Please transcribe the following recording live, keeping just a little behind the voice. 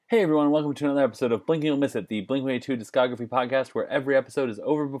Hey everyone, welcome to another episode of Blink and You'll Miss It, the Blink-182 discography podcast where every episode is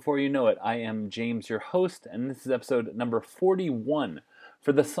over before you know it. I am James, your host, and this is episode number 41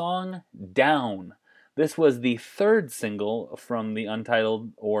 for the song Down. This was the third single from the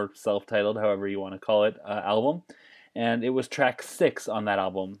untitled or self-titled, however you want to call it, album, and it was track 6 on that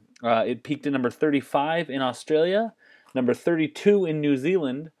album. It peaked at number 35 in Australia, number 32 in New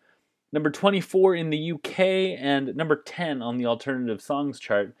Zealand, number 24 in the UK, and number 10 on the alternative songs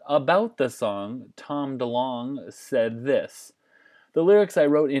chart. About the song, Tom DeLonge said this: "The lyrics I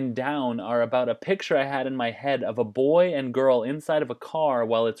wrote in Down are about a picture I had in my head of a boy and girl inside of a car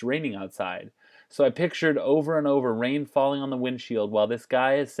while it's raining outside. So I pictured over and over rain falling on the windshield while this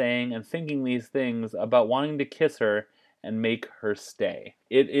guy is saying and thinking these things about wanting to kiss her and make her stay."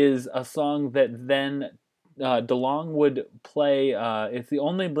 It is a song that then DeLonge would play. It's the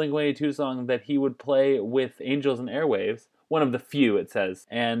only Blink-182 song that he would play with Angels and Airwaves. One of the few, it says.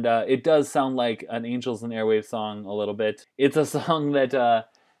 And it does sound like an Angels and Airwaves song a little bit. It's a song that,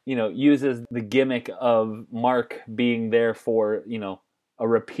 uses the gimmick of Mark being there for, a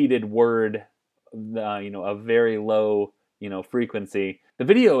repeated word, a very low, frequency. The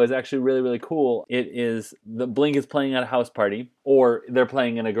video is actually really, really cool. It is, the Blink is playing at a house party, or they're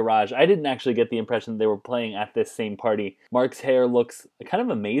playing in a garage. I didn't actually get the impression they were playing at this same party. Mark's hair looks kind of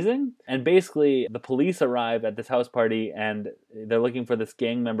amazing, and basically the police arrive at this house party, and they're looking for this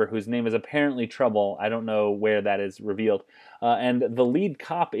gang member whose name is apparently Trouble. I don't know where that is revealed. And the lead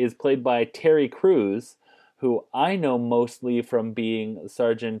cop is played by Terry Crews, who I know mostly from being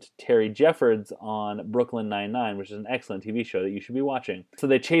Sergeant Terry Jeffords on Brooklyn Nine-Nine, which is an excellent TV show that you should be watching. So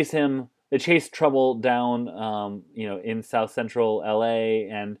they chase Trouble down, in South Central LA,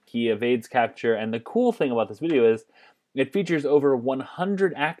 and he evades capture. And the cool thing about this video is it features over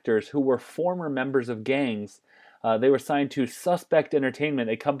 100 actors who were former members of gangs. They were signed to Suspect Entertainment,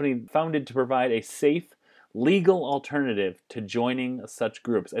 a company founded to provide a safe, legal alternative to joining such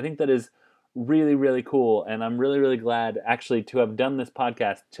groups. I think that is really, really cool, and I'm really, really glad actually to have done this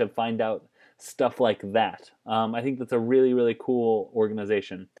podcast to find out stuff like that. I think that's a really, really cool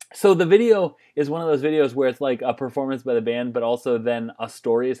organization. So the video is one of those videos where it's like a performance by the band, but also then a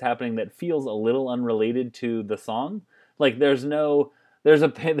story is happening that feels a little unrelated to the song. Like there's a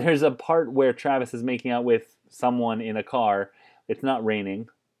part where Travis is making out with someone in a car. It's not raining.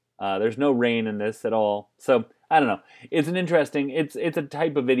 There's no rain in this at all. So I don't know. It's an interesting, it's a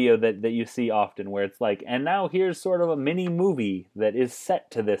type of video that you see often where it's like, and now here's sort of a mini movie that is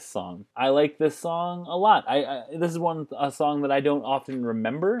set to this song. I like this song a lot. This is a song that I don't often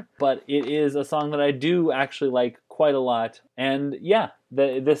remember, but it is a song that I do actually like quite a lot. And yeah,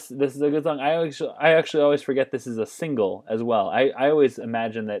 this is a good song. I actually always forget this is a single as well. I always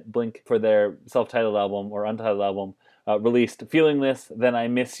imagine that Blink, for their self-titled album or untitled album, released "Feeling This," then "I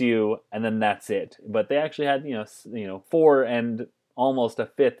Miss You," and then that's it. But they actually had, 4 and almost a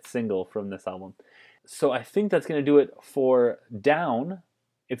 5th single from this album. So I think that's going to do it for Down.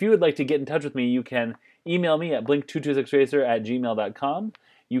 If you would like to get in touch with me, you can email me at blink226racer@gmail.com.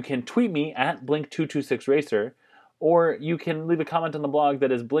 You can tweet me at blink226racer. Or you can leave a comment on the blog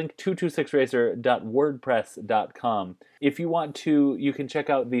that is blink226racer.wordpress.com. If you want to, you can check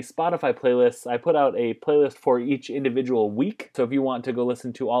out the Spotify playlists. I put out a playlist for each individual week. So if you want to go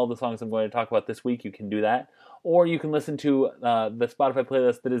listen to all the songs I'm going to talk about this week, you can do that. Or you can listen to the Spotify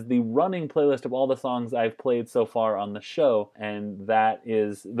playlist that is the running playlist of all the songs I've played so far on the show. And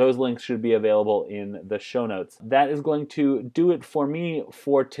those links should be available in the show notes. That is going to do it for me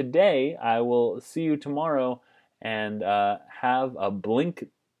for today. I will see you tomorrow. And have a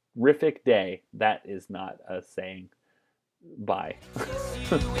Blink-rific day. That is not a saying. Bye.